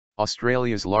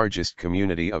Australia's largest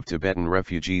community of Tibetan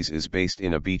refugees is based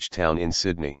in a beach town in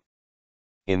Sydney.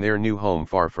 In their new home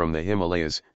far from the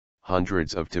Himalayas,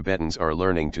 hundreds of Tibetans are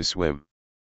learning to swim.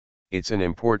 It's an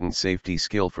important safety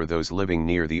skill for those living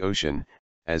near the ocean,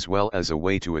 as well as a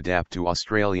way to adapt to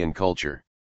Australian culture.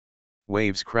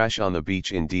 Waves crash on the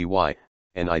beach in Dwy,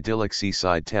 an idyllic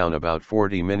seaside town about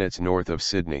 40 minutes north of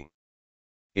Sydney.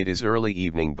 It is early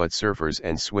evening, but surfers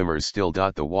and swimmers still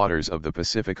dot the waters of the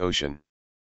Pacific Ocean.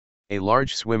 A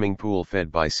large swimming pool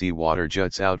fed by seawater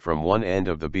juts out from one end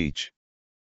of the beach.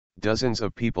 Dozens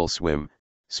of people swim,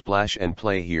 splash and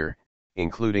play here,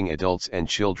 including adults and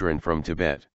children from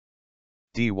Tibet.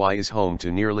 Dwy is home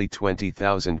to nearly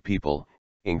 20,000 people,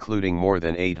 including more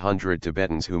than 800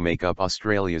 Tibetans who make up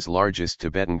Australia's largest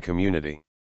Tibetan community.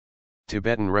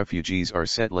 Tibetan refugees are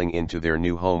settling into their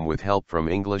new home with help from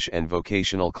English and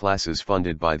vocational classes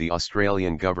funded by the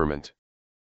Australian government.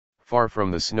 Far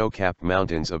from the snow-capped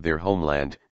mountains of their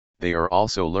homeland, they are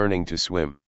also learning to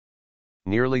swim.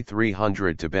 Nearly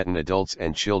 300 Tibetan adults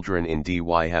and children in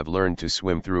Dwy have learned to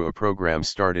swim through a program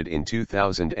started in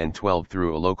 2012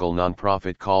 through a local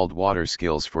nonprofit called Water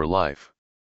Skills for Life.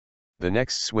 The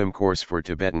next swim course for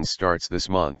Tibetans starts this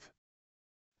month.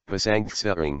 Pasang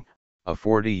Tsering, a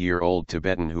 40-year-old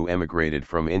Tibetan who emigrated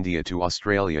from India to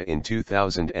Australia in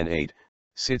 2008,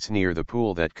 sits near the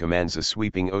pool that commands a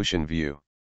sweeping ocean view.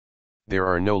 There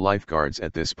are no lifeguards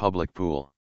at this public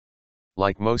pool.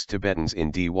 Like most Tibetans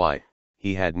in Dwy,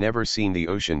 he had never seen the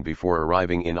ocean before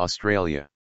arriving in Australia.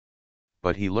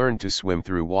 But he learned to swim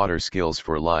through Water Skills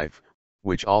for Life,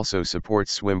 which also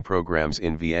supports swim programs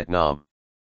in Vietnam.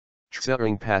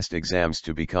 Tsering passed exams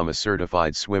to become a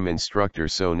certified swim instructor,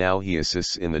 so now he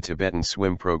assists in the Tibetan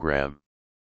swim program.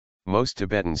 Most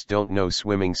Tibetans don't know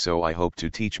swimming, so I hope to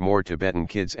teach more Tibetan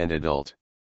kids and adults.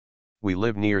 We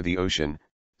live near the ocean,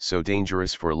 so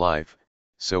dangerous for life,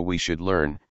 so we should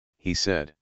learn, he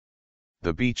said.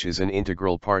 The beach is an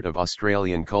integral part of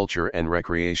Australian culture and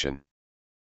recreation.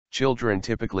 Children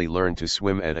typically learn to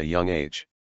swim at a young age.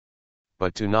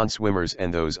 But to non-swimmers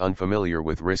and those unfamiliar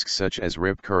with risks such as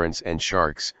rip currents and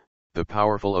sharks, the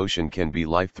powerful ocean can be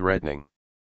life-threatening.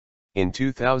 In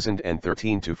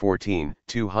 2013-14,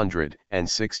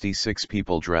 266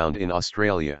 people drowned in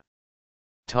Australia.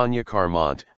 Tanya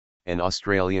Carmont, an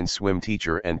Australian swim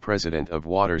teacher and president of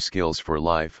Water Skills for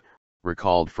Life,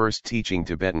 recalled first teaching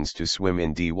Tibetans to swim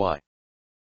in Dwy.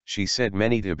 She said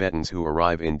many Tibetans who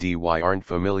arrive in Dwy aren't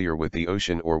familiar with the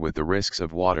ocean or with the risks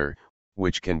of water,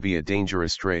 which can be a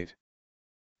dangerous trait.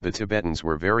 The Tibetans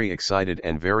were very excited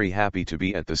and very happy to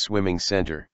be at the swimming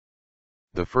center.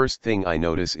 The first thing I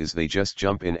notice is they just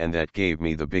jump in, and that gave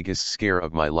me the biggest scare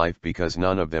of my life because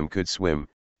none of them could swim,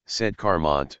 said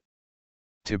Carmont.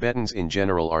 Tibetans in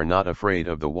general are not afraid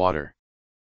of the water.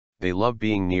 They love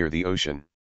being near the ocean.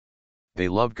 They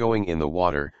love going in the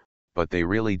water, but they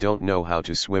really don't know how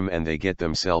to swim and they get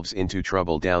themselves into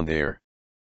trouble down there.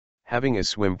 Having a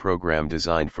swim program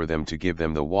designed for them to give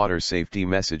them the water safety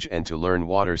message and to learn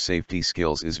water safety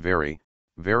skills is very,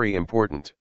 very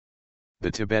important. The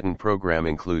Tibetan program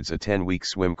includes a 10-week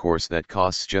swim course that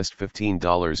costs just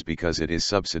 $15 because it is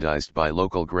subsidized by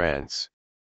local grants.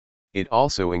 It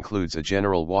also includes a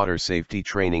general water safety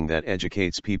training that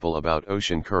educates people about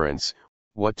ocean currents,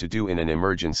 what to do in an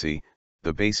emergency,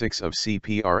 the basics of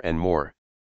CPR and more.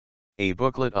 A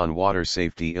booklet on water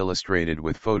safety illustrated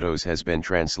with photos has been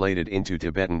translated into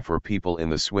Tibetan for people in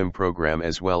the swim program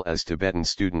as well as Tibetan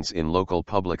students in local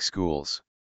public schools.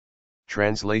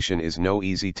 Translation is no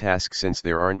easy task since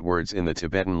there aren't words in the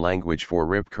Tibetan language for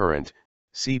rip current,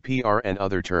 CPR and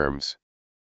other terms.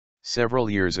 Several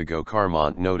years ago,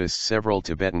 Carmont noticed several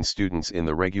Tibetan students in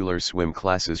the regular swim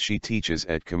classes she teaches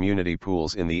at community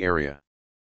pools in the area.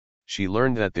 She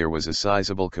learned that there was a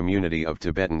sizable community of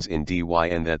Tibetans in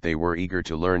Dwy and that they were eager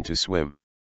to learn to swim.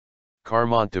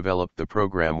 Carmont developed the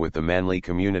program with the Manly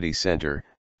Community Centre,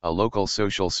 a local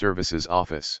social services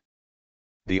office.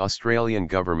 The Australian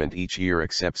government each year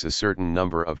accepts a certain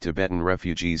number of Tibetan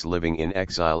refugees living in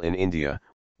exile in India,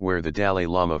 where the Dalai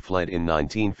Lama fled in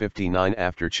 1959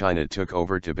 after China took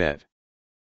over Tibet.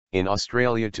 In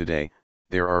Australia today,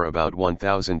 there are about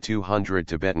 1,200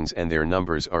 Tibetans and their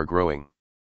numbers are growing.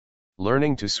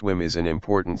 Learning to swim is an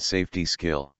important safety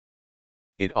skill.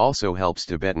 It also helps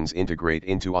Tibetans integrate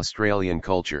into Australian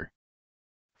culture.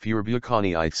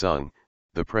 Furbukani Itsung,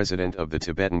 the president of the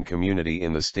Tibetan community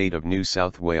in the state of New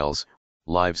South Wales,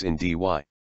 lives in Dwy.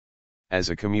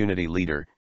 As a community leader,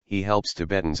 he helps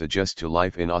Tibetans adjust to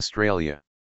life in Australia.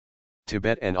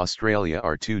 Tibet and Australia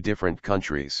are two different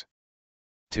countries.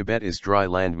 Tibet is dry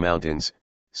land mountains,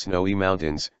 snowy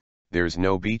mountains, there's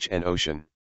no beach and ocean.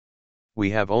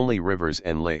 We have only rivers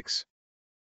and lakes.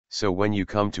 So when you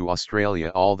come to Australia,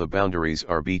 all the boundaries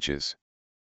are beaches.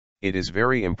 It is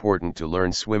very important to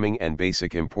learn swimming and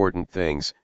basic important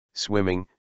things, swimming,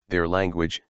 their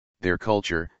language, their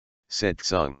culture, said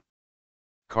Tsung.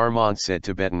 Karmon said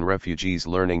Tibetan refugees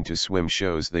learning to swim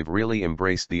shows they've really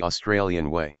embraced the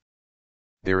Australian way.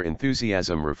 Their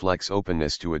enthusiasm reflects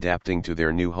openness to adapting to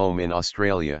their new home in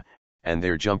Australia, and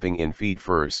they're jumping in feet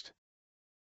first.